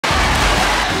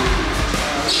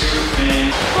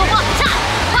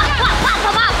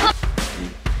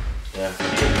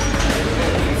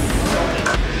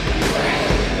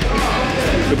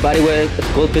Your body weight,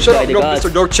 goldfish. Shut up, no,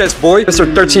 Mr. No Chest Boy. Mr.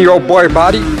 13-year-old boy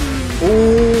body.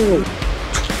 Ooh.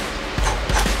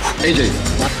 AJ,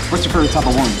 what's your favorite type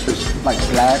of woman? Like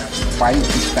black, white,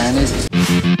 Hispanic?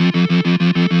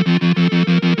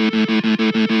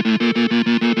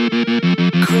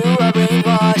 Grew up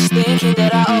brainwashed, thinking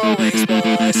that I always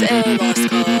was a lost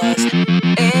cause.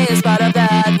 In spite of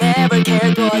that, never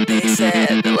cared what they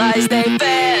said, the lies they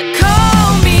fed.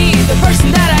 Call me the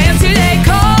person that I am today.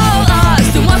 Call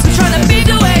us the ones who trying to feed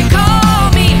the way.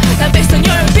 Call me, not based on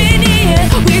your opinion.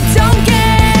 We don't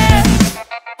care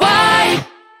why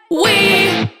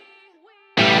we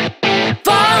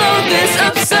follow this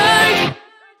absurd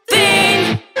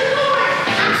thing.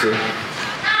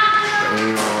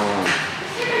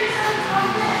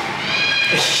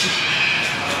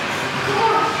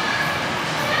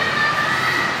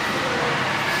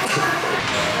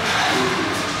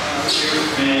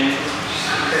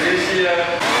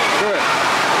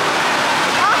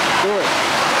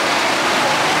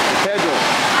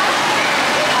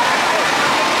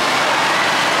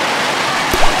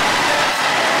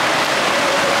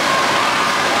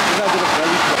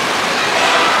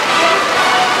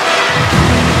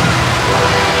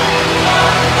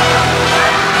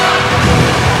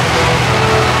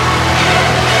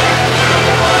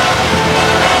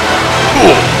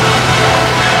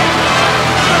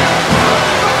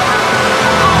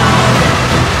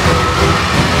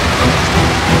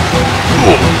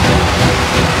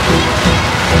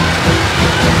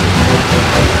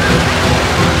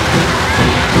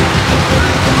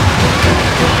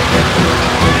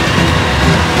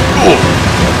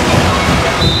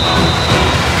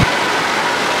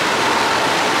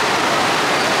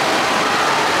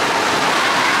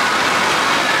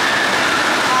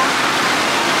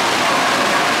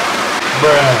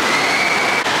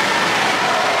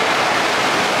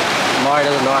 Mari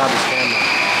doesn't know how to stand there.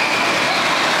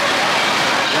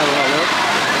 Yeah, look.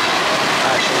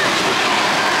 Actually,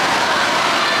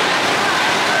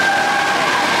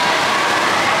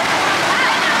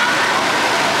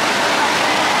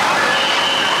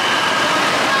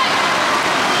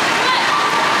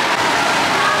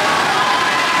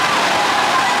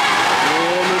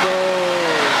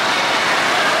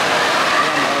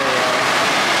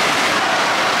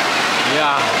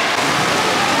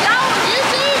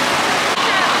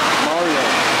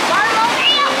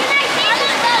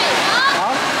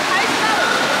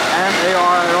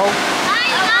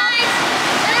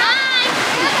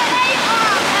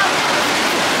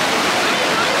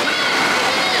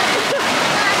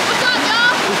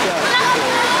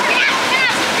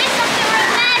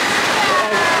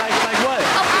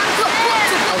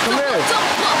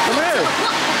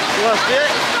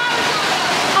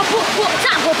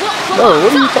 No,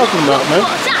 what are you talking about, man?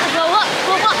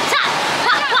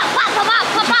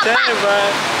 Damn,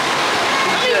 Brian.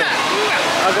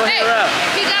 I'll go ahead around.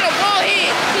 He got a bald head.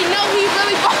 He know he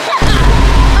really bald.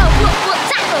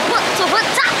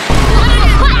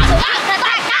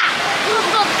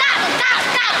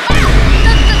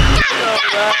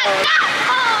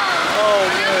 Oh,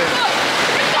 man.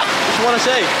 What you want to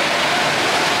say?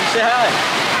 You say hi.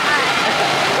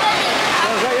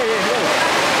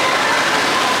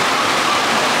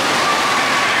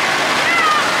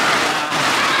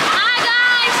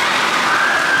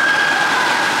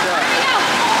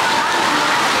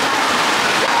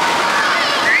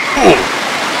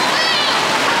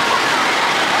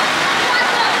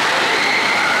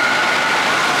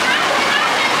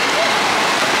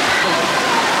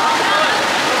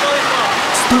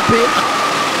 Stupid.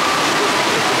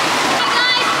 Hey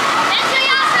guys, make sure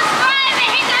y'all subscribe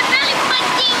and hit that belly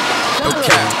button.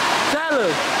 Okay.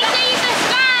 Make sure you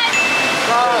subscribe.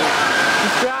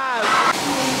 Subscribe.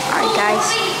 Alright guys,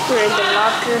 we're in the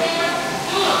locker.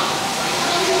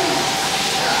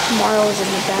 Tomorrow is in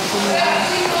the bathroom again.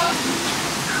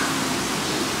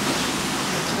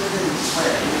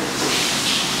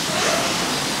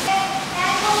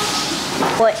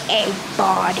 What a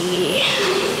body.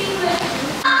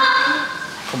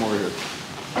 Come over here.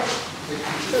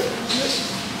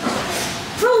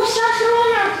 Bro, stop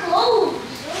throwing our clothes.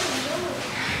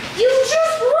 You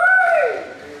just were.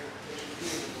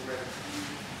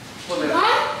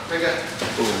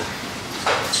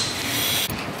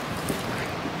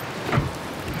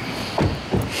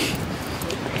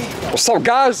 What's up,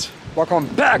 guys? Welcome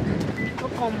back.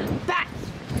 Welcome back.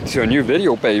 To a new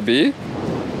video, baby.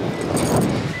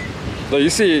 Look, you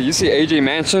see AJ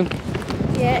Mansion?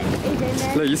 Yeah, AJ Mansion.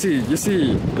 Look, you see,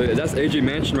 look, that's AJ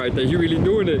Mansion right there. He really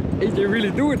doing it. AJ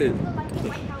really doing it.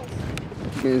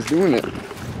 Man's doing it.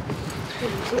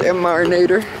 That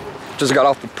marinator. Just got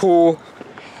off the pool.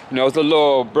 You know, it's a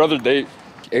little brother date.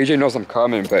 AJ knows I'm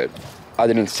coming, but I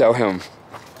didn't tell him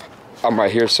I'm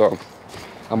right here, so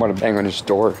I'm gonna bang on his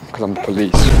door because I'm the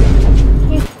police.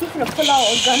 He's gonna pull out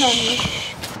a gun on me.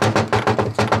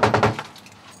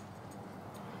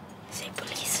 Say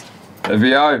police.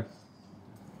 FBI.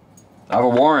 I have a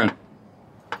warrant.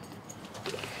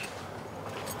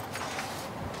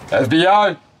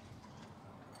 FBI.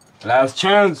 Last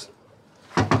chance.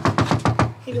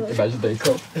 Imagine they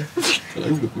come.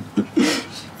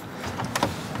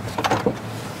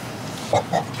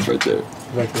 Right there.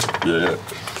 Yeah.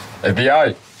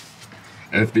 FBI.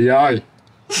 FBI.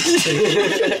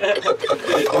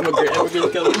 I'm a great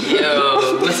color.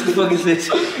 Yo, what's the fuck is this?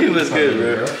 It was good,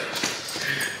 bro.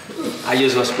 I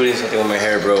just was putting something on my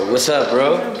hair, bro. What's up,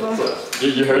 bro?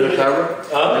 You heard the camera?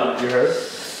 Huh? You heard?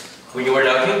 When you were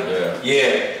knocking? Yeah.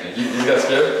 Yeah. You got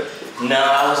scared? Nah,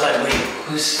 I was like, wait,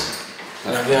 who's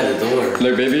knocking on the door?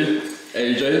 Look, baby.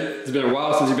 AJ, it's been a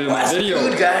while since you've been in my video.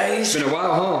 Good, guys. It's been a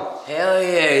while, huh? Hell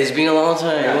yeah, it's been a long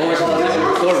time. When was the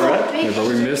record, right? Yeah, but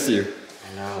we missed you.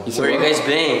 I know. Where you guys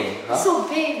been? Huh? It's so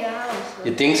big, the house.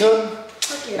 You think so?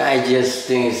 Fuck yeah. I just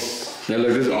think it's... Yeah, look,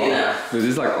 this is all. Look, this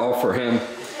is like all for him.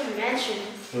 It's a mansion.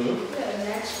 It's a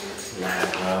mansion. Nah,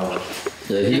 bro.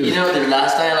 Yeah, You know, the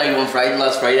last time, like on Friday,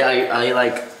 last Friday, I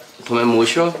like tomé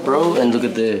mucho, bro, and look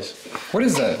at this. What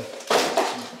is that?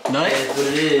 Nice. That's what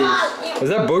it is. Is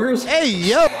that boogers? Hey,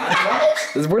 yo!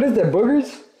 What is that,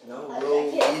 boogers? No, bro,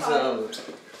 he's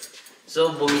so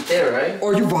vomité, right?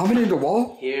 Oh, you vomited in the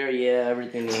wall? Here, yeah,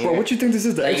 everything in here. Bro, what you think this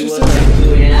is, The Like, it was Exorcist? like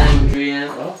 2 a.m., 3 a.m.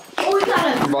 Oh? Oh, we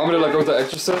got You vomited like it was The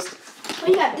Exorcist?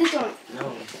 we got this one.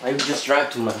 No, I just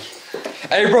drank too much.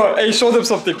 Hey, bro, hey, show them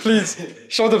something, please.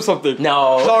 Show them something.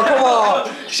 No. No, come on.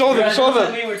 Show them, show Don't tell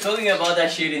them. me we're talking about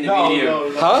that shit in the video.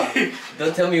 Huh?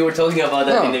 Don't tell me we're talking about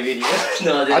that in the video.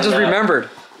 No, I just remembered.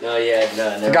 No, yeah,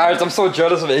 no. Guys, I'm so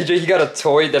jealous of AJ. He got a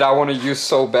toy that I want to use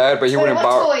so bad, but he wouldn't buy.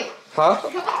 Toy? Huh?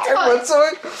 What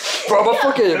toy? Bro, my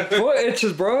fucking foot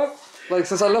itches, bro. Like,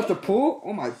 since I left the pool.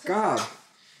 Oh my god.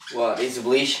 What? It's a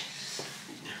bleach?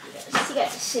 You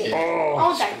got to see. Oh.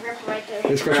 Oh, that rip right there.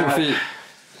 Hey, scratch my feet.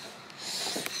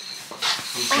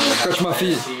 Scratch my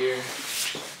feet.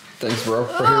 Thanks, bro.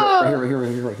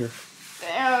 Right here.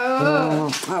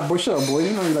 Ah, boy, shut up, boy.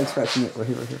 You know you like scratching it. Right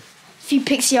here. Few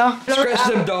pics, y'all. Scratch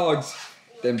them dogs.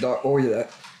 Them dog. Oh, yeah,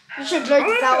 that. You should blur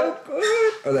this out.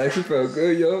 Oh, that actually felt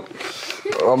good, yo.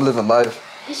 Oh, I'm living life.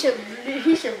 He should blur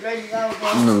this out, bro.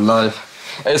 I'm living life.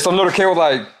 Hey, some little kid was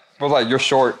like, you're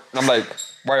short. And I'm like,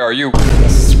 where are you?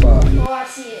 That's the spot. Oh, I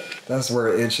see it. That's where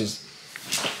it itches.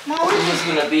 Mom, what is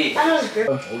What's gonna be? I know it's grip.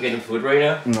 We're getting food right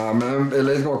now? Nah, man.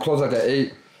 LA's gonna close like at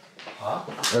 8. Huh?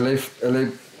 LA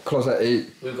close at 8.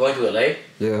 We're going to LA?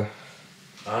 Yeah.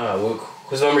 Ah,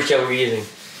 whose membership are we using?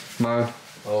 Mine.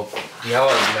 Oh, do you have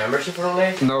a membership for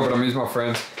LA? No, but I'm using my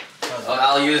friend's.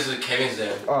 I'll use Kevin's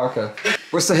then. Oh, okay.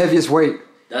 What's the heaviest weight?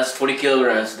 That's 40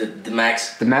 kilograms, the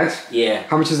max. The max? Yeah.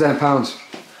 How much is that in pounds?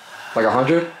 Like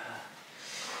 100?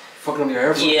 Fucking on your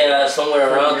hair. Yeah, somewhere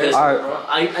around. Cause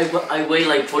Alright. I weigh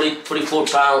like 44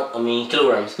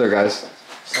 kilograms. Look, guys.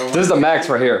 This is the max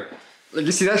right here. Like,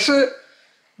 you see that shit?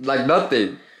 Like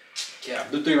nothing. Yeah.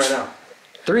 Do 3 right now.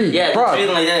 3. Yeah, bro. 3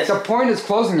 like this. The point is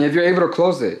closing it if you're able to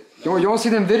close it. You want to see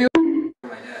them videos?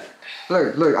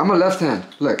 Look, I'm a left hand.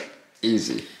 Look,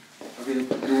 easy. Okay,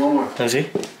 do one more. Can I see?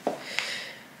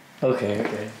 Okay.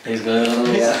 He's good.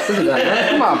 Yeah. Look at that, man.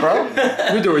 Come on, bro.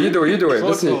 You do it.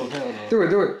 Let's see. Do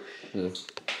it. Yeah.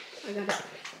 I got it.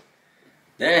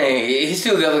 Dang, he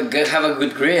still have a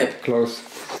good grip. Close.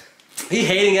 He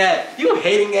hating ass. You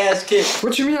hating ass kid.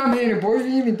 What you mean I'm hating, boy? You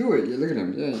didn't even do it. Yeah, look at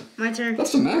him. Yeah. My turn.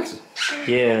 That's the max.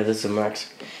 Yeah, that's the max.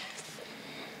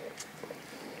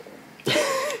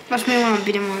 Watch me when I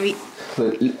beat him on beat.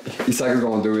 Look, Isaac is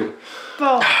gonna do it.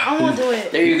 Bro, I want to do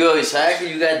it. There you go, Isaac.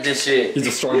 You got this shit. He's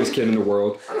the strongest kid in the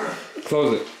world.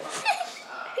 Close it.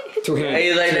 2 hands. Hey,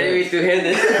 he's like, let me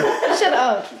two-handed. Shut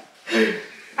up. I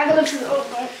gotta look to the old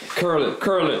one.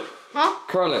 Curl it. Huh?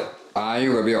 Curl it.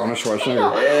 You gonna be on a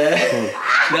Schwarzenegger. Yeah.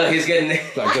 No, he's getting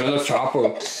it. Like, get another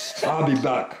chopper. I'll be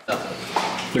back.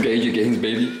 Look at AJ getting his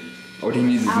baby. All he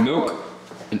needs is milk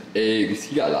and eggs.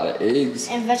 He got a lot of eggs.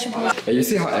 And vegetables. Hey, you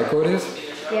see how echo it is?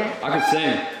 Yeah. I can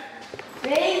sing.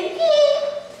 Baby.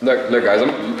 Look, guys,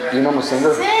 you know I'm a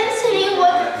singer.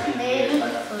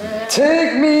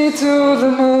 Take me to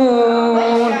the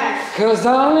moon, cause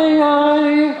darling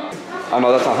I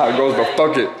know that's not how it goes, but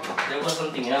fuck it. There was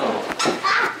something else.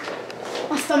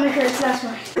 My stomach hurts, that's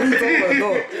why.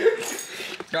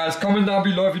 Guys, comment down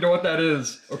below if you know what that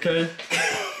is, okay?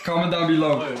 Comment down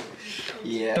below.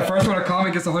 Yeah. The first one to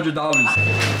comment gets $100.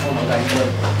 Oh my god,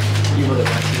 you would have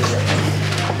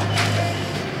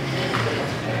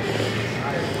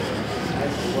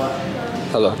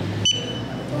Hello.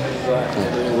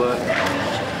 What?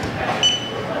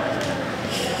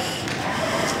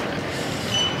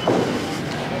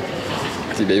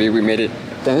 See, baby, we made it.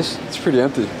 Dennis, it's pretty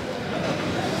empty.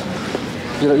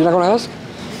 You're not gonna ask?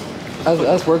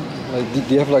 Ask work. Like, do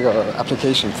you have like an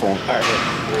application form? Alright.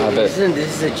 I bet. Isn't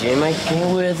this a gym I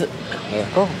came with? Yeah,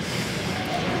 go.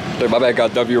 Hey, my bad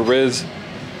got W Riz,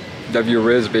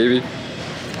 baby.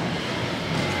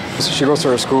 So she goes to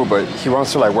her school, but he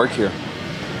wants to like work here.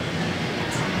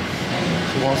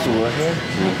 He wants to work here?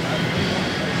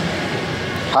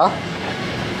 Huh?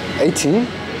 18?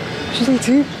 She's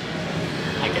 18? I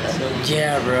guess so.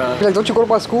 Yeah, bro. You're like, don't you go to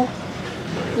my school?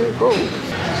 Yeah, go.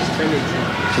 She's turning 18.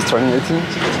 She's turning 18? She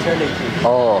just turned 18.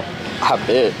 Oh, I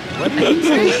bet. What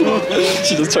 18?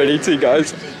 She just turned 18,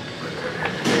 guys.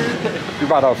 We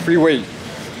about a free weight.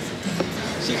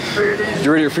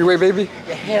 You ready for free weight, baby?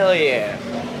 Hell yeah.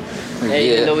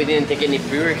 Hey, even though we didn't take any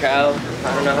pre-workout,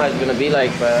 I don't know how it's gonna be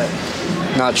like, but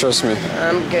Nah, trust me.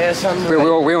 I guess I'm We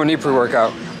don't need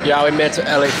pre-workout. Yeah, we met to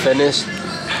LA Fitness.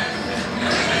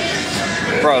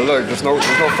 Bro, look, there's no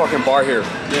fucking bar here.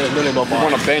 There's really no We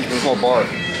want a bench, but there's no bar.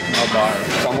 No bar.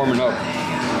 So I'm warming up.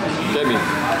 Get me.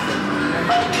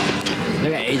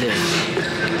 Look at Aiden.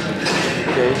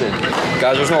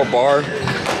 Guys, there's no bar.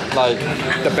 Like,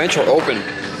 the bench will open,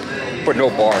 but no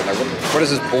bar. Like, what is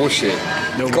this bullshit?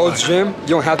 Gold's Gym, you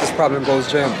don't have this problem in Gold's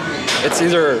Gym. It's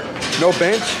either no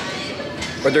bench,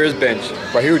 or there is bench.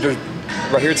 Right here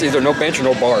it's either no bench or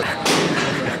no bar.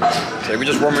 So we're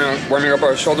just warming up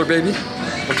our shoulder, baby,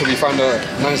 until we find a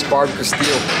nice bar we can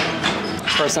steal.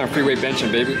 First time free weight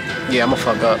benching, baby. Yeah, I'ma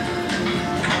fuck up.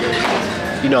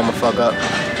 You know I'ma fuck up.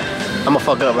 I'ma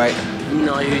fuck up, right?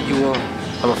 No, you won't.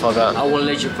 I'ma fuck up. I won't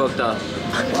let you fucked up.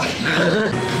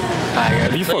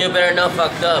 Alright, you better not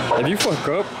fucked up. If you fuck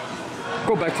up,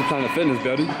 go back to Planet Fitness,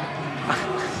 buddy.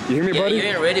 You hear me, buddy? You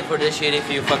ain't ready for this shit if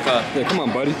you fuck up. Yeah, come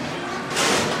on, buddy.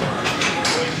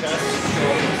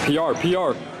 PR.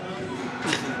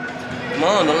 Come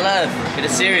on, don't laugh. Get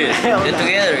it serious. Get it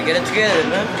together,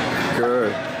 man.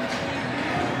 Good.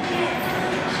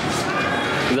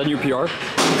 Is that new PR?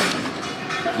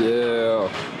 Yeah.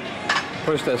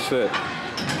 Push that shit.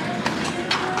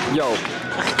 Yo.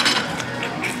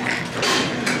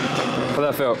 How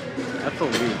that felt? That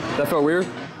felt weird. That felt weird? I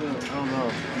don't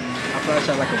know. I probably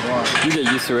shot like a bar. You get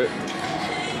used to it.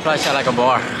 Probably shot like a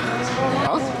bar.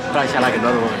 Huh? Probably shot like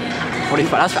another one.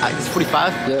 45. It's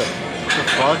 45? Yeah. What the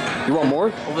fuck? You want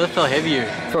more? Over there felt heavier.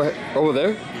 Over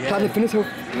there? Yeah. Planet Fitness?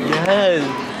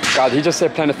 Yes. God, he just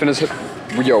said Planet Fitness.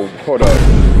 Yo, hold up.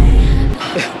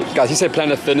 Guys, he said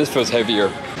Planet Fitness feels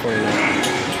heavier.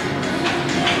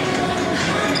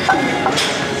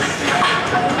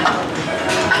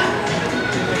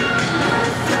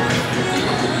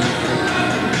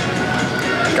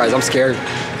 Guys, I'm scared.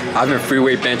 I've been free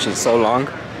weight benching so long.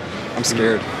 I'm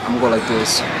scared. I'm gonna go like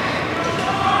this.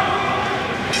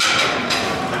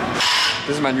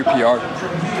 This is my new PR.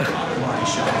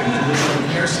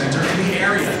 Hair center in the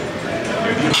area.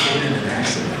 If you get in an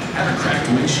accident, have a cracked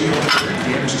windshield, or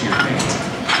damage to your paint,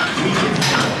 we can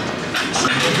handle it.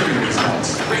 Send your results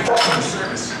straight to customer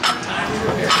service. Time for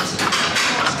repairs.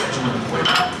 Schedule an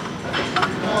appointment.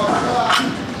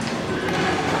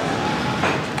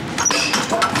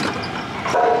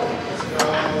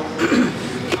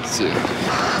 Let's see.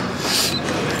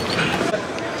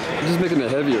 I'm just making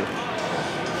it heavier.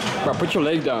 Bro, put your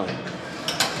leg down.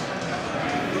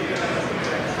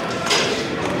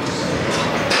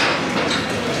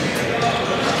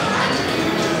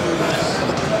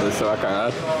 So I can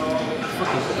add.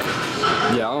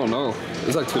 Yeah, I don't know.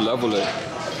 It's like to level it.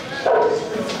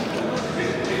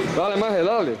 Dale, maje,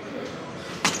 dale.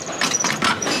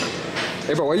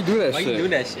 Hey, bro, why you do that shit? Why you do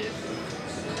that shit?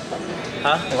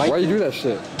 Huh? Why you do that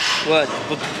shit? What?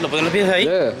 ¿Lo pones los pies ahí?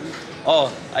 Yeah.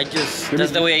 Oh,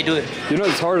 that's the way I do it. You know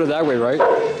it's harder that way, right?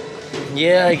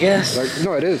 Yeah, I guess. Like,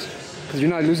 no, it is. Because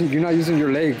you're not using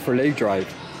your leg for leg drive.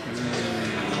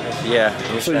 Yeah.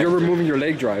 So you're removing your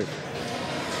leg drive.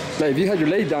 Like if you had your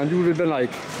leg down, you would have been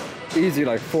like easy,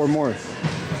 like 4 more.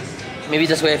 Maybe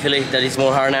that's why I feel like that it's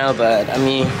more hard now, but I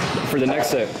mean. For the next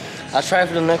set. I'll try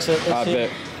for the next set. I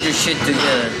bet. Your shit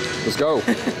together. Let's go.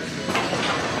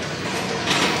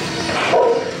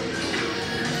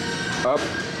 Up.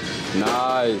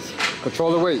 Nice.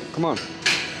 Control the weight. Come on.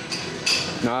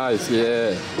 Nice.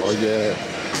 Yeah. Oh yeah.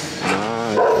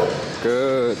 Nice.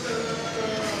 Good.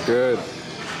 Good.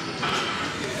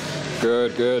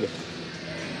 Good, good.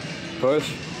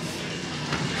 Push.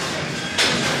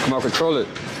 Come on, control it.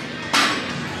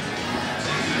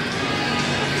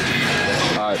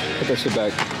 Alright, put that shit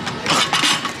back.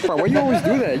 Bro, why you always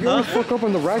do that? You always fuck up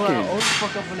on the racking. I always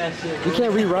fuck up on that shit. You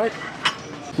can't re-rack?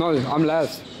 No, I'm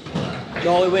last.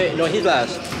 No, wait, no, he's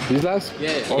last. He's last?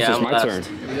 Yeah. Oh, Yeah, so it's I'm my last. turn.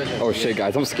 Oh shit,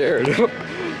 guys, I'm scared.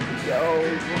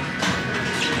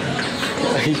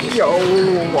 Yo,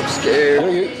 I'm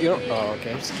scared. You don't? Oh,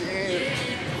 okay. I'm scared.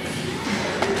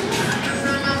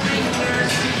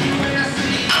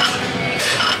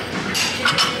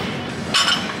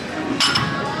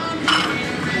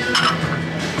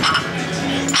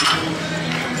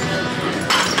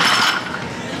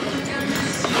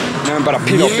 Nothing but a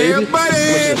peanut, baby.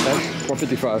 buddy.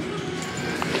 155.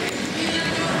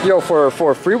 Yo,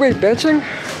 for free weight benching,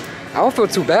 I don't feel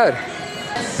too bad.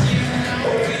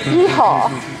 Yeehaw.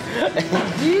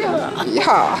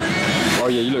 Yeah. Oh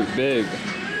yeah, you look big.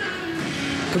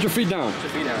 Put your feet down. Put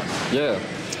your feet down. Yeah.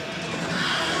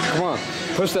 Come on,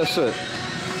 push that shit.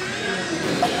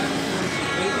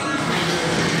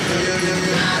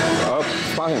 Up,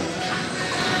 spot him.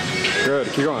 Good,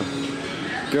 keep going.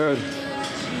 Good.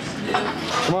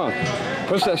 Come on,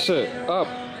 push that shit. Up.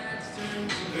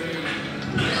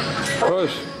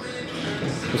 Push.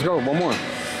 Let's go, one more.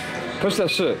 Push that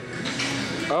shit.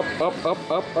 Up, up,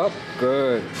 up, up, up.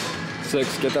 Good.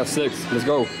 6, get that 6. Let's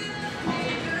go.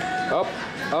 Up,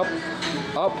 up,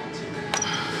 up.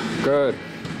 Good.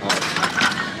 Right.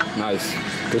 Nice.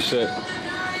 Good shit.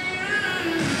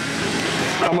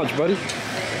 How much, buddy?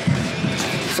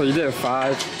 So you did a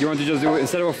 5. You want to just do it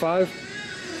instead of a 5?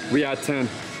 We at 10.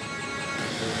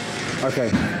 Okay.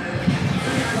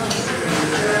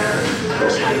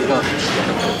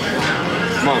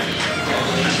 Come on.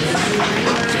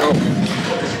 Let's go.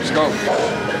 Let's go.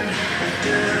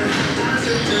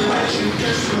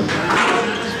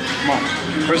 Come on.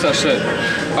 Push that shit.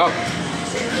 Up.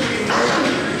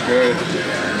 Good.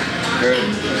 Good.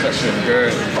 Push that shit.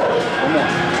 Good. One more.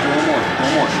 Let's do one more.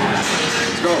 One more.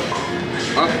 Let's go.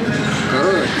 Up.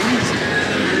 Good.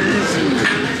 Easy.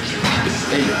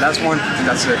 Hey, last one.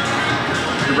 That's it.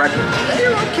 The record. Hey,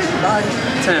 okay, bye.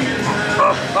 10.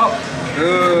 Up. Up.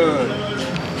 Good.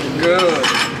 Good.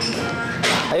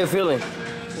 How you feeling?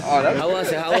 Oh, that's How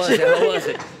was it? How was it? How was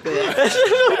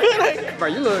it? Bro,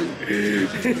 you look.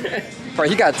 Bro,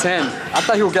 he got 10. I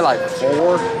thought he would get like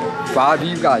 4, 5.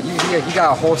 He got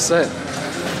a whole set.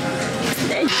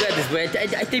 Yeah, you got this, man.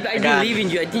 I think I believe in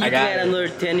you. I think you can add another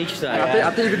 10 each side.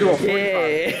 I think you could do a 45.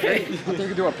 Yeah. I think you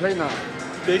could do a play now.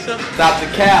 Think so? Stop the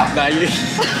cap. Nah, you.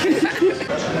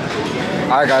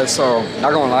 Alright guys, so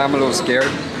not gonna lie, I'm a little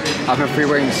scared. I've been free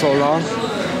weighting so long.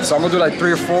 So I'm gonna do like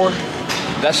 3 or 4.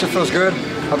 That shit feels good.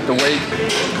 Up the weight.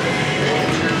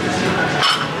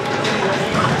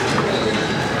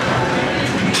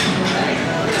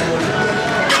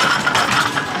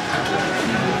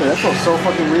 Yeah, that feels so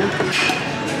fucking weird.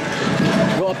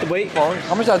 Go up the weight.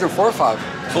 How much did I do? 4 or 5?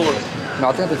 4. No,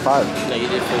 I think I did 5. No, you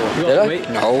did 4. Go Did up I? the weight.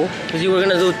 No. Because you were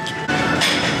gonna do.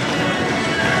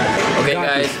 Okay,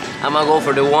 guys, I'm gonna go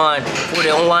for the one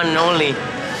and only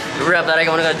rep that I'm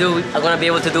gonna do. I'm gonna be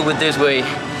able to do with this weight.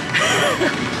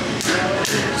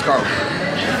 Let's go.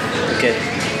 Okay.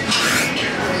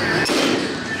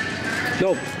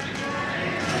 Nope.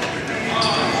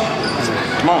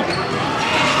 Come on.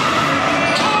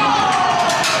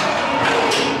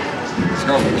 Let's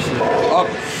go. Up.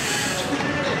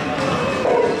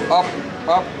 Up.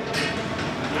 Up.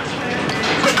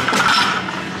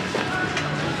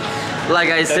 Like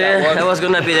I said, that was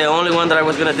gonna be the only one that I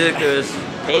was gonna do because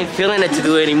I ain't feeling it to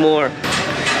do anymore.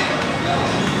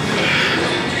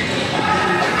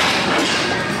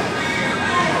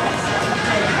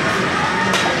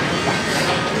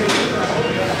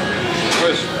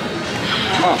 Push.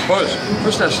 Come on, push.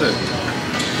 Push that shit.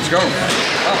 Let's go.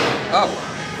 Up, up.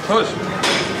 Push.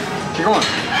 Keep going.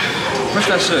 Push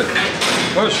that shit.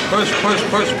 Push, push, push,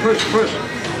 push, push, push.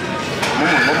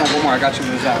 One more. I got you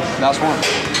with that. Last one.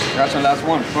 I got you last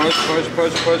one. Push, push,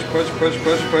 push, push, push, push,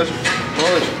 push, push.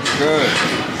 Push. Good.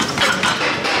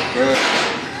 Good.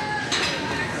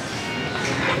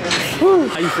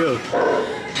 How you feel?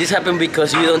 This happened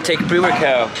because you don't take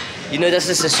pre-workout. You know that's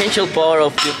an essential part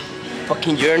of your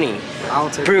fucking journey. I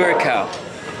don't take Pre-workout.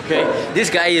 Okay? This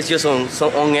guy is just on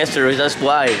steroids, that's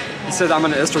why. He said I'm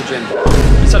on estrogen.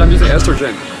 He said I'm using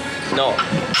estrogen. No,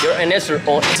 you're an ester.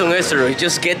 Oh, it's on steroids.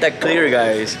 Just get that clear,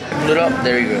 guys. Pull it up.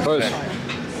 There you go. Push.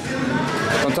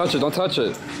 Okay. Don't touch it. Don't touch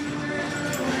it.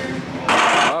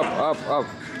 Up, up, up.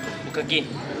 Look again.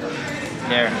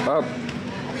 There. Up.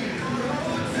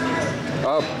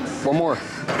 Up. One more.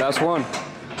 Last one.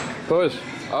 Push.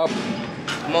 Up.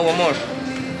 Come on, one more.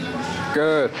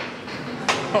 Good.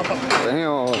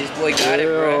 Damn. This boy got it,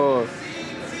 bro.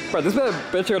 Bro, this man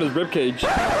benching on his ribcage.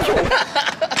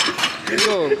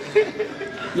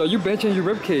 Yo, you benching your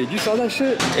ribcage. You saw that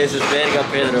shit? Esse is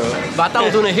Pedro. But I thought I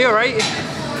was doing it here, right?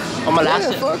 On my last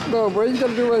Yeah, fuck no, bro. You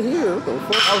gotta do it right here. What the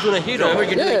fuck? I was doing it here, though.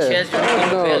 Remember, you're doing chest, you're doing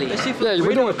no. belly.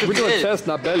 Yeah, we're doing chest,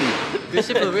 not belly. This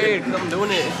shit feels weird because I'm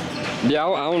doing it. Yeah,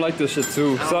 I don't like this shit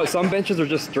too. So, some benches are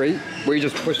just straight, where you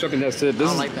just push up and that's it. This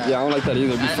I don't like that. Yeah, I don't like that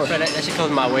either. That shit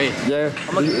comes my way. Yeah.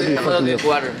 I'm gonna get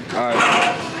water. Alright.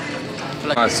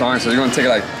 Alright, song, so you're gonna take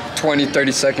like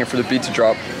 20-30 seconds for the beat to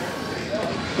drop.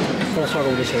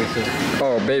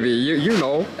 Oh baby, you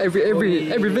know,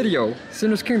 every video.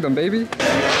 Sinner's Kingdom, baby.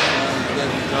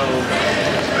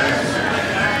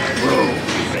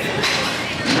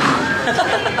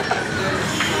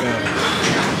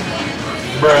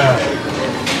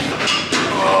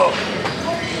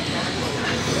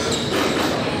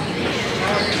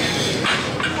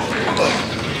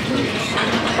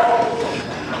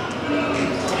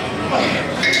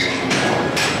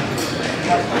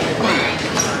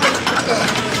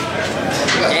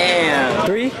 Damn.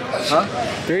 3? Huh?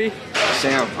 3?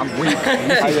 Damn, I'm weak.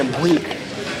 I am weak.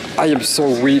 I am so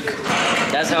weak.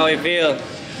 That's how I feel.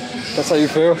 That's how you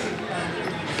feel?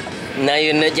 Now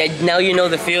you know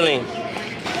the feeling.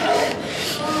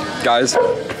 Guys,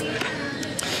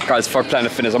 fuck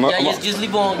Planet Fitness. Just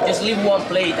leave one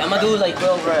plate. I'm gonna do like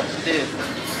 12 reps. Dude.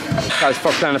 Guys,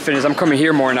 fuck Planet Fitness. I'm coming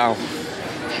here more now.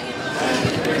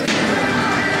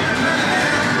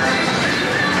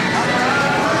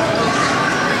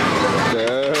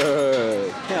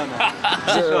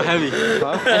 That shit feel heavy.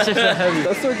 Huh? That shit feel heavy.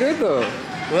 That's so good though.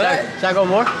 What? Should I go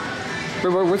more?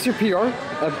 Wait, what's your PR?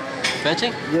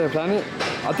 Benching? Yeah, Planet.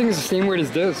 I think it's the same weight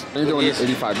as this. You're doing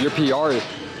 85. Your PR is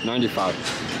 95.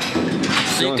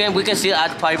 So we can still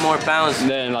add 5 more pounds. And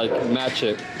then like match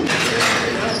it.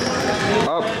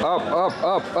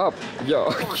 Up.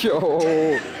 Yo.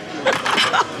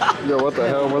 Yo, what the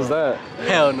hell was that?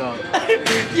 Hell no.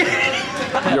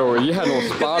 Yo, you had no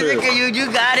spotters. Look at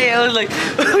you got it. I was like,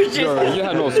 oh shit. Yo, you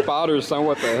had no spotters, son.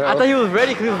 What the hell? I thought he was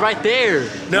ready because he was right there.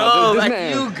 No, this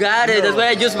man. you got it. That's why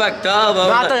I just backed up.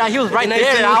 No, I thought he was right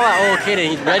there. And I was like, oh, okay, then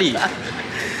he's ready.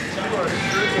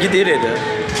 You did it though.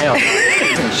 Hell.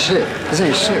 This ain't shit. This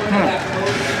ain't shit.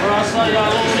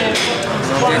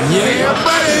 Yeah,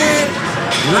 buddy.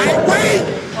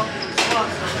 Lightweight.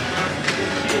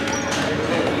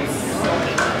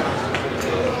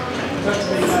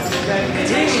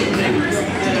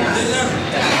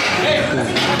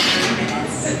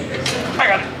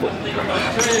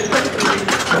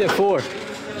 You did 4.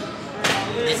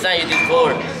 This time you did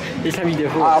 4. This time you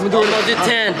did 4. I'm gonna do Almost did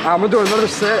 10. I'm gonna do another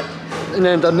set, and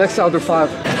then the next I'll do 5.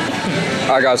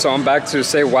 Alright guys, so I'm back to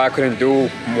say why I couldn't do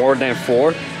more than 4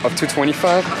 of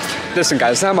 225. Listen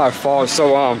guys, it's not my fault.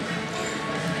 So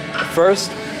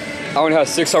first, I only had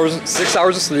 6 hours of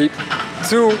sleep.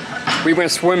 2, we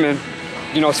went swimming.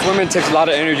 You know, swimming takes a lot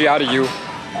of energy out of you.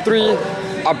 3,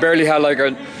 I barely had like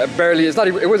it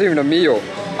wasn't even a meal.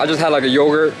 I just had like a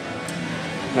yogurt,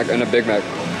 like and a Big Mac.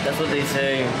 That's what they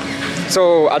say.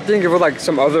 So I think it was like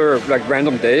some other like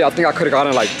random day. I think I could have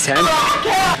gotten like 10.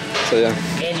 So yeah.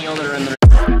 Any other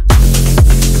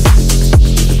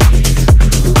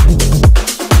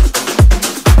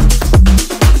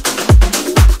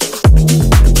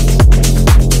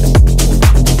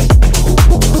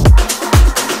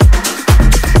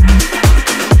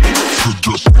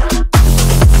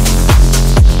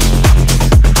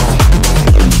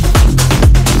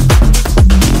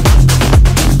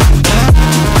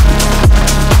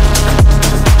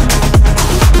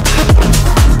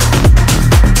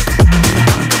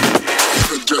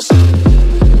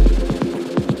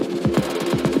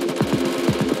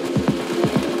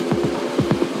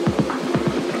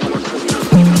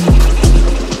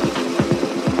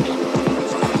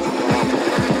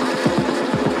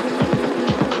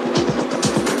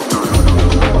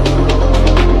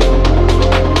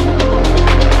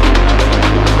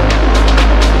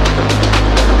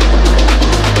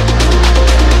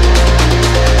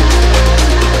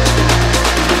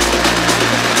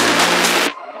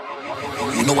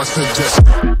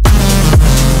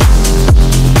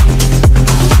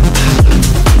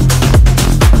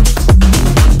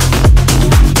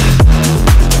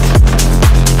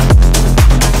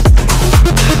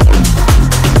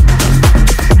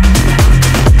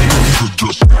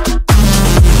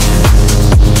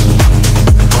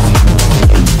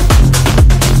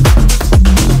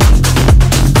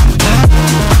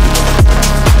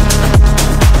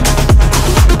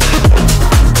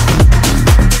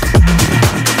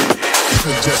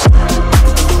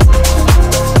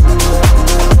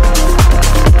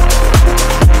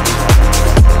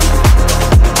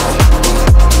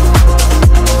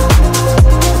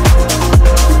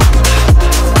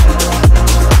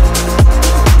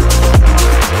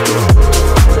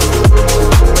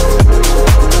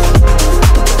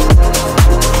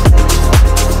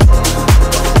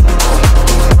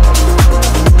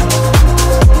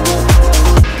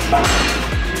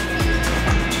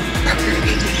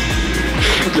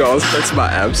Yo, let's flex my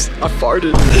abs. I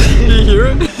farted. You hear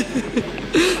it?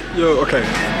 Yo, okay.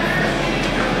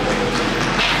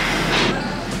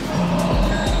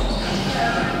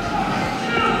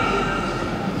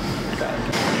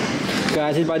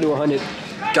 Guys, he's about to do 100.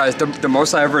 Guys, the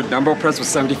most I ever dumbbell press was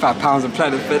 75 pounds in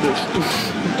Planet Fitness.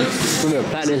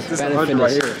 Planet This is 100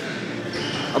 right here.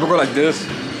 I'm gonna go like this.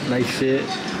 Like shit.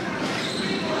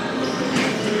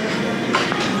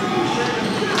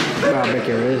 I'll break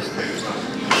your wrist.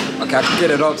 Okay, I can get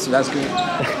it up, so that's good. You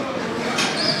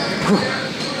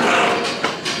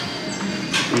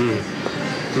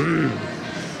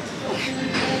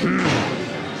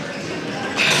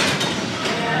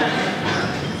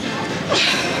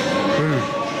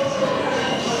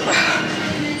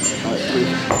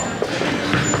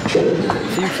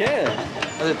can.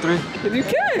 I did 3. If you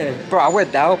can. Bro, I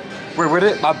went down. Wait, with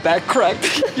it, my back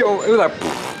cracked. Yo, it was like. I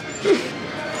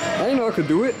didn't know I could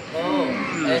do it.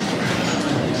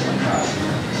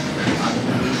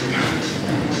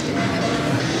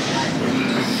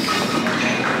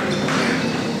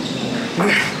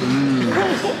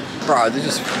 Bro, they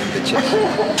just bitches.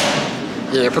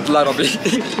 Yeah, put the light on me.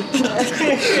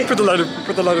 Put the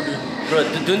light on me. Bro,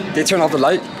 They turn off the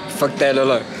light. Fuck that,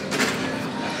 look.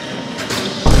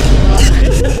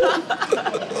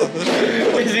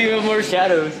 There's even more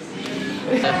shadows.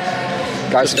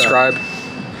 Guys, subscribe.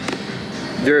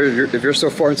 If you're so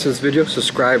far into this video,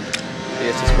 subscribe.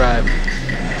 Yeah, subscribe.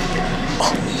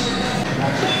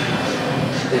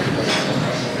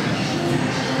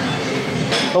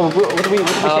 Oh, what do we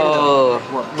say to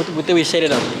them? What do we say to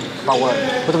them? About what?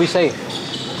 What do we say?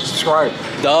 Subscribe.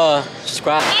 Duh.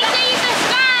 Subscribe. Make sure you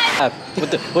subscribe.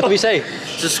 What do we say?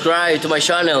 Subscribe to my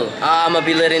channel. I'm gonna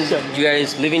be leaving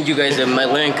you guys my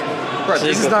link. Bro,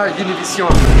 this is not Univision.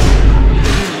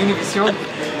 Univision.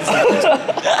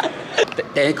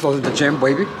 They ain't closing the gym,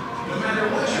 baby.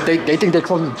 They think they're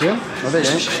closing the gym? No, they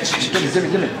ain't.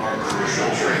 Give me.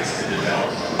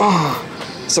 Oh,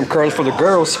 some curls for the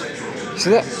girls. See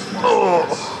that? Oh.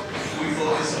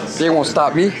 They won't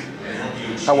stop me.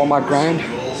 I want my grind.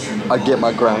 I get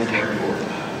my grind.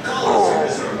 Oh.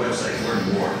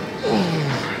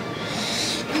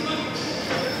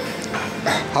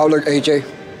 How I look, AJ?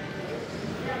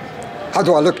 How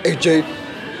do I look, AJ?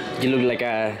 You look like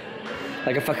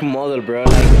a fucking model, bro.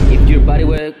 Like if your body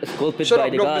were sculpted Shut by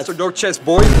up, the no, gods. Mr. No Chest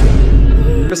Boy.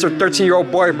 Mr.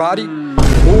 13-year-old boy body.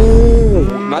 Ooh,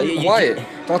 not quiet.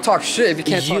 Don't talk shit if you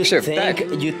can't talk shit back.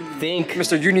 You think?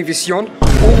 Mr. Univision.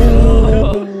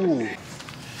 Ooh.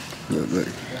 Yo, look.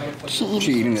 She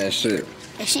eating that shit.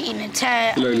 She eating a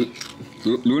tab. Look,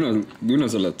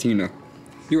 Luna's a Latina.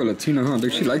 You a Latina, huh?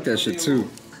 She like that shit too.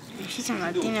 She's a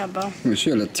Latina, bro. Yeah, she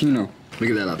a Latino. Look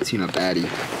at that Latina baddie.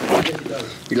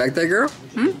 You like that, girl?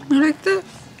 You like that?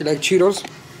 You like Cheetos?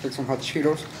 Like some hot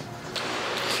Cheetos?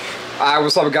 Alright,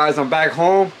 what's up, guys? I'm back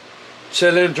home.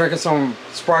 Chilling, drinking some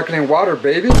sparkling water,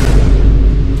 baby.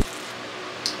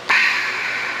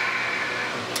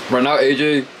 Right now,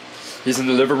 AJ, he's in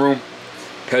the living room.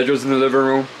 Pedro's in the living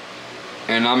room.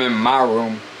 And I'm in my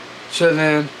room.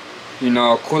 Chilling. You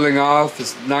know, cooling off.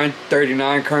 It's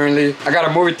 9:39 currently. I got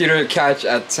a movie theater to catch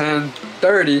at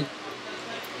 10:30.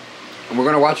 And we're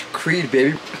gonna watch Creed,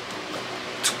 baby.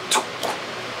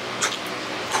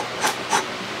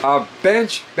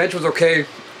 Bench was okay.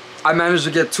 I managed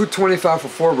to get 225 for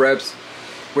 4 reps,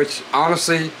 which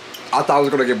honestly, I thought I was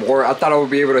gonna get more. I thought I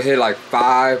would be able to hit like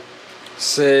 5,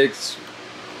 6.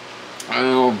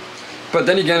 But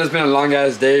then again, it's been a long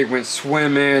ass day. Went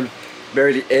swimming,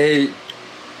 barely ate.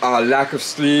 Lack of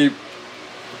sleep.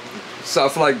 So I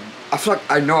feel like I feel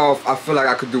like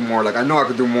I could do more. Like I know I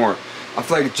could do more. I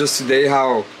feel like just today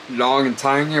how long and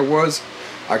tiring it was,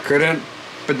 I couldn't.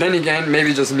 But then again,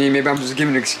 maybe just me. Maybe I'm just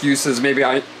giving excuses. Maybe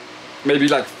like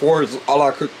 4 is all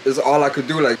I could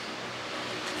do. Like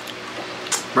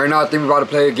right now, I think we're about to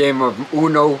play a game of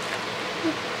Uno.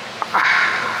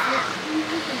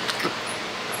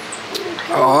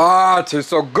 Ah, it tastes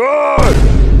so good.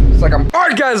 It's like I'm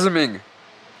orgasming.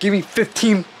 Give me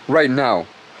 15 right now.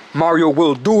 Mario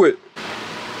will do it.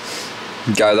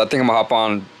 Guys, I think I'm gonna hop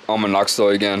on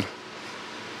Monoxidil again.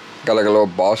 Got like a little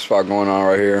ball spot going on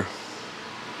right here.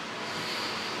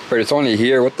 But it's only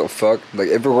here, what the fuck? Like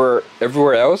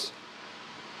everywhere else,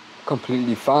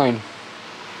 completely fine.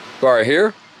 But right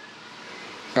here,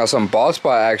 got some ball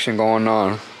spot action going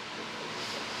on.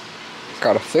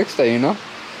 Gotta fix that, you know?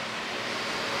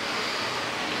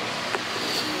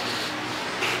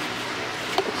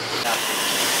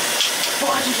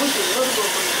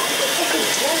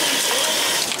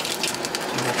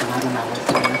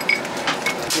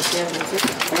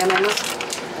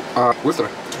 What's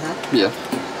that? Yeah.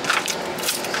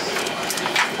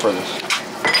 for this.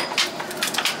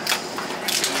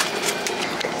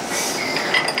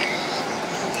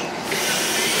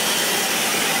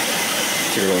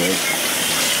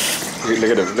 Look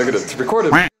at it, look at it. Record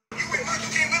it. What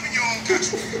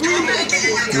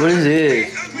is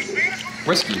this?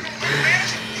 Whiskey.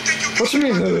 What you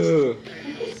mean?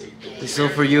 It's all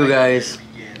for you guys.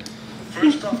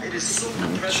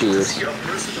 Cheers.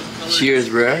 Cheers,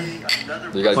 bro.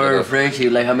 You guys For our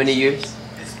friendship, like how many years?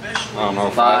 I don't know.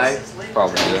 5?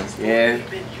 Probably, yeah. Yeah.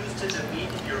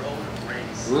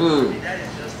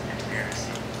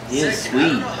 It's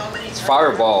sweet. It's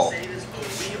Fireball.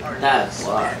 That's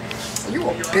why. You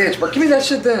a bitch, bro. Give me that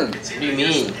shit then. What do you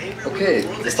mean? Okay,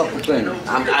 let's stop complaining.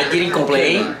 I didn't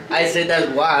complain. I said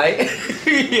that's why.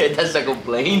 Yeah, that's a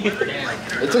complaint.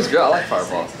 It tastes good. I like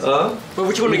Fireball. Huh? But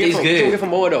what you want to It get tastes from? good. What you want to get from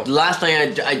Moa though? Last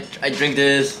time I drink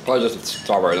this. Probably just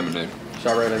strawberry lemonade.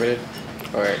 Strawberry lemonade.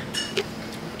 All right.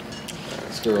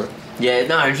 It's good. Yeah,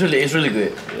 no, it's really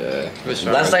good. Yeah.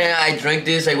 Last time I drank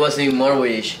this, I was in Motor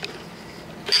Beach.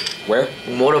 Where?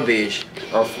 Motor Beach.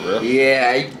 Oh, for real?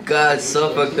 Yeah, I got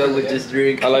so fucked up with this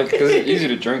drink. I like it because it's easy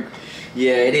to drink.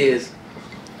 Yeah, it is.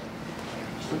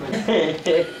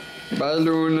 Bye,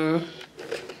 Luna.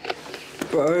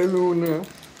 Bye, Luna.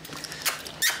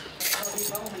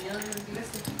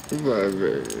 Bye,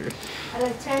 baby.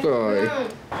 Bye.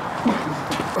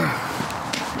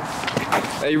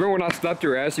 Hey, you remember when I slapped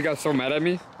your ass? You got so mad at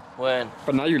me? When?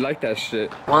 But now you like that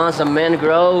shit. Once a man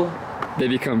grow, They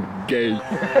become gay.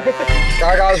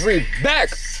 Alright, guys, we back.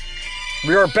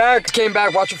 We are back. Came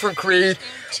back watching from Creed.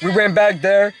 We went back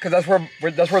there because that's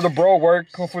where the bro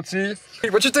worked. Kung Fu Tea.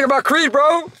 What you think about Creed,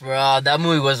 bro? bro, that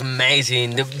movie was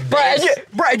amazing. The Bro, best, you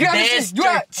haven't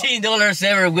best seen, $13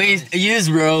 ever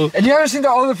used, bro. and you haven't seen the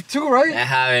other two, right? I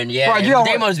haven't, yeah. Bro, you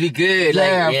They must be good.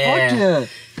 Yeah, like, yeah. fuck yeah.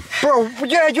 Bro,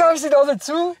 yeah, you haven't seen the other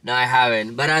two? No, I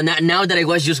haven't. But now that I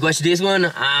just watched this one,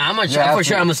 I'm for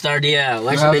sure I'm gonna start. Yeah, You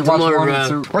watching have it to watch tomorrow, one and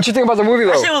bro. two. What you think about the movie,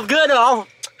 though? That shit was good though. I was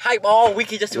hype all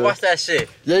weekend just to watch that shit.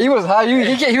 Yeah, he was high.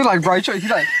 He was like, bro, he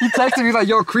texted me like,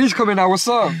 yo, Creed's coming out, what's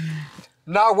up?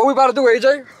 Now, what we about to do,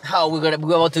 AJ? Oh, we're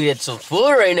about to get some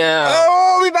food right now.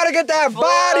 Oh, we about to get that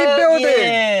bodybuilding.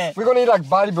 Yeah. We're gonna eat like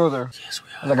bodybuilder. Yes, we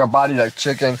are. Like a body like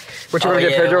chicken. What you Oh gonna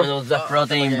get, yeah, Pedro? one of those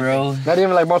protein, bro. Not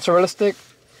even like mozzarella stick?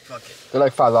 Fuck it. They're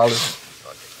like $5.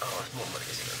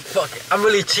 Fuck it. I'm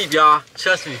really cheap, y'all.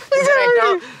 Trust me.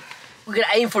 We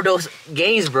gotta aim for those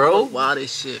gains, bro. Wow,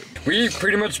 this shit. We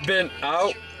pretty much been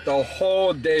out the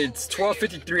whole day. It's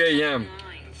 12:53 a.m.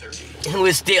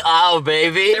 We're still out,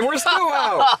 baby. And we're still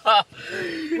out.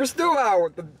 We're still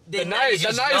out. The night is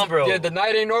just done, bro. Yeah, the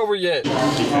night ain't over yet. We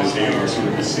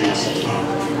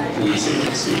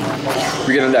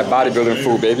getting that bodybuilding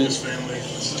food, baby.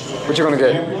 What you gonna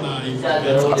get?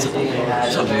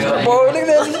 Boy, look at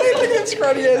that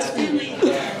scrawny ass feet.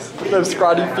 Look at them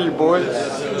scrawny feet, boy.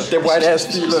 Them white ass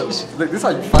feet, look. Look, this is how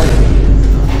you fight.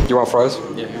 You want fries?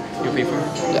 Yeah. You pay for it?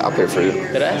 Yeah, I'll pay for you.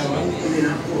 Did I?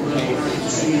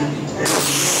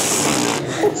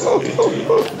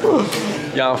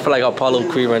 Y'all feel like Apollo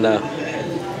Creed right now.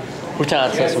 Who trying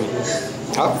to test me?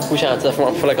 Huh? Who trying to test me?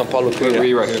 I feel like Apollo Creed.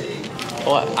 We right here.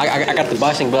 Oh, I got the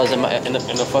boxing gloves in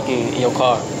the fucking in your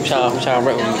car. Who trying to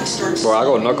rent with me? Bro, I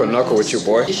go knuckle with you,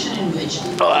 boy.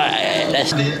 Oh,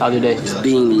 that's other day. It's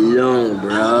been long, bro.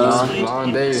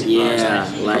 Long day. Yeah,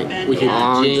 like we hit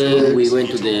the gym, we went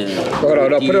to the. Hold on,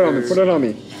 put it on me. Put it on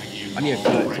me. I need a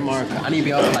cut tomorrow. I need to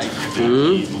be out like.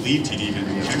 Believed he'd even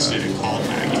texted and called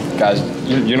Maggie. Guys,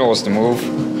 you know what's the move?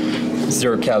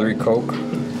 0 calorie Coke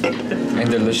and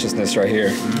deliciousness right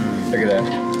here. Look at that.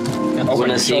 You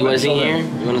wanna see what's in here?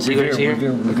 You wanna see what's here?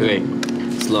 Okay.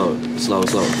 Slow.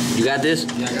 You got this?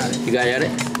 Yeah, I got it. You got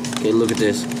it? Okay, look at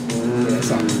this.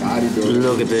 That's on bodybuilding.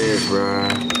 Look at this, bro.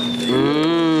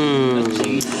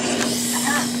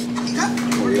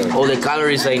 All the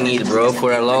calories I need, bro,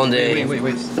 for a long day. Wait,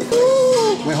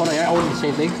 hold on. I ordered the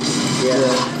same thing.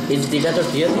 Yeah. Is that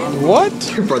tortilla? What?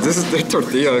 Bro, this is the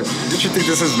tortilla. Did you think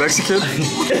this is Mexican?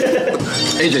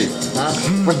 AJ, Huh?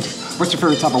 what's your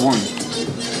favorite type of woman?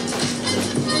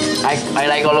 I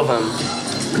like all of them.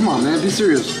 Come on, man, be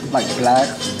serious. Like black,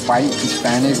 white,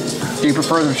 Hispanic. Do you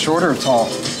prefer them shorter or tall?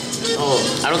 Oh,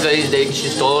 I don't care if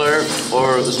she's taller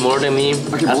or smaller than me.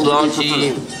 Okay, As what long would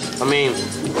you I mean,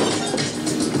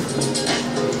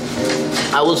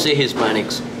 I will say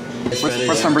Hispanics.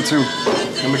 What's number 2?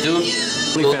 Number 2,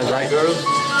 OnlyFans, right? Girls,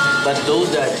 but those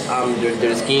that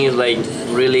their skin is like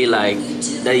really like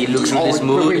that it looks really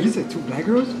smooth. Wait, you said 2 black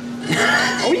girls?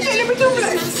 Oh, you said number 2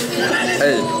 black.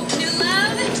 Hey,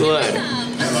 Good.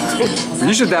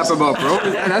 you should dap him up, bro.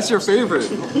 That's your favorite.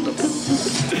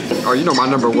 Oh, you know my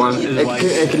number 1.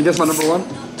 Hey, can you guess my number 1?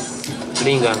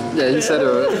 Gringa. Yeah, he said it.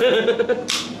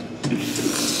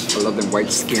 I love them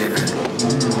white skin.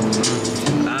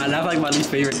 That's like my least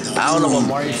favorite. I don't know what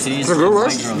Mario sees. It's a good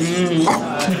one.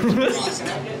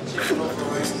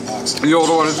 You don't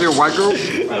want to see a white girl?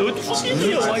 What the fuck is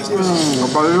he, a white girl?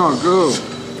 But it's not good.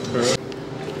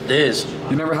 This.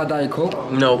 You never had Diet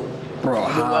Coke? No. Bro,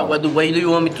 how? What do you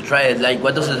want me to try it? Like,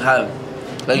 what does it have?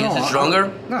 Like, is it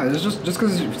stronger? No, it's just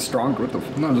because it's stronger. What the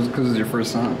no, just because it's your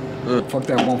first time. Fuck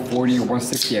that 140 or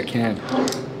 160 I can.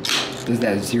 There's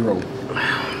that zero.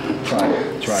 Try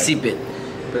it. Try it. Sip it.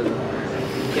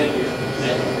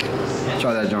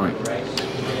 Try that joint.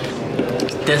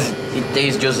 It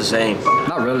tastes just the same.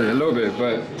 Not really, a little bit,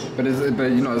 but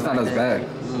you know, it's not as bad.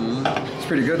 It's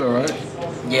pretty good though, right?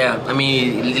 Yeah, I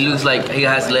mean, it looks like it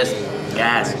has less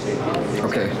gas.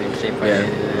 Okay. Yeah.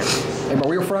 Hey, but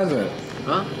where your fries at?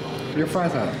 Huh? Where your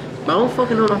fries at? I don't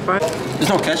fucking know my fries. There's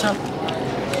no ketchup?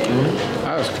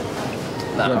 I was.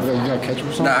 You got ketchup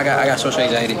or something? Nah, I got social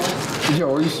anxiety.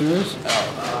 Yo, are you serious?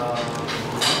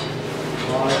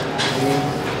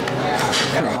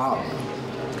 Kind of hot.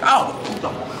 Ow!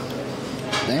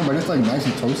 Damn, but it's like nice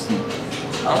and toasty.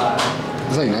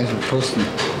 It's like nice and toasty.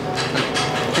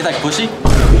 Tastes like pussy?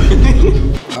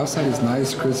 Outside is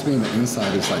nice, crispy, and the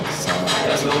inside is like soft.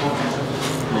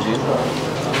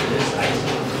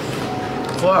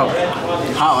 Wow.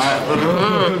 How?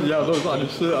 Yeah, those are the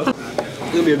shit.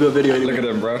 It's gonna be a good video. Look at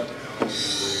them, bro.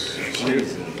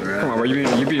 Come on, bro. You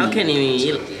How can you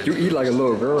eat? You eat like a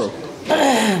little girl.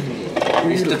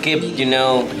 Just to keep, you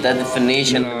know, that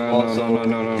definition. No.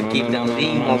 To keep them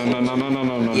lean.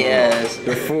 No. Yes.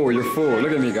 You're full.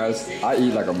 Look at me, guys. I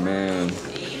eat like a man.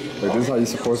 Like, this is how you're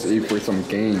supposed to eat for some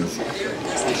gains.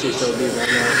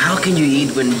 How can you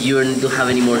eat when you don't have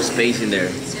any more space in there?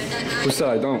 Who said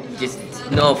I don't? Just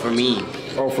no, for me.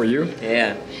 Oh, for you?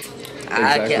 Yeah.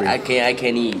 Exactly. I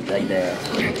can't eat like that.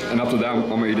 And after that, I'm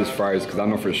gonna eat his fries because I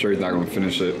know for sure he's not gonna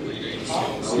finish it.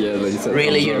 Yeah, like he said.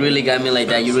 Really, you really got me like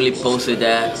that. You really posted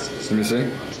that. Let me see.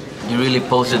 You really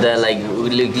posted that. Like,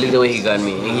 look the way he got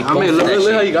me. And he I mean, posted that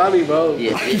look how shit. you got me, bro.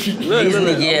 Yeah,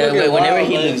 Look, whenever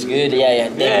he looks good, yeah.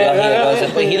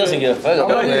 But he doesn't give a fuck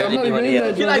about I'm not even in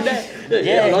that You like that?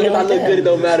 Yeah, as long as I look good, it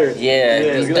don't matter. Yeah,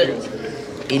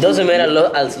 it doesn't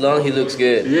matter as long as he looks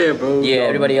good. Yeah, bro. Yeah,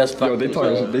 everybody else fuck. Yo, they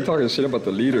talking shit about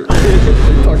the leader.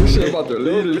 They talking shit about their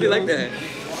leader. Really like that.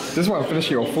 This is why I'm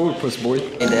finishing your food, puss boy.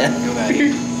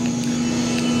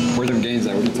 Where them gains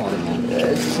at? What are you talking about?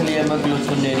 Eso se le llama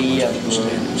glutonería, bro.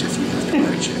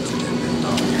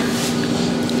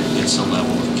 It's a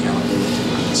level of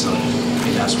accountability. So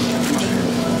that's what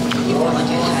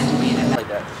Like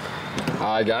that.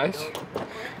 Alright, guys.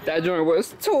 That joint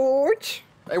was torch.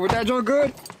 Hey, was that joint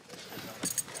good?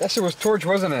 That shit was torch,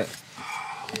 wasn't it?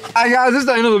 Alright, guys, this is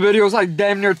the end of the video. It's like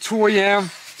damn near 2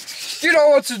 a.m. You know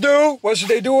what to do. What should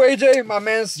they do, AJ? My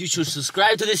man's. You should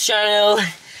subscribe to this channel.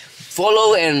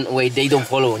 Follow and wait, they don't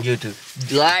follow on YouTube.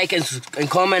 Like and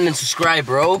comment and subscribe,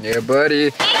 bro. Yeah, buddy.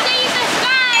 Make sure you subscribe.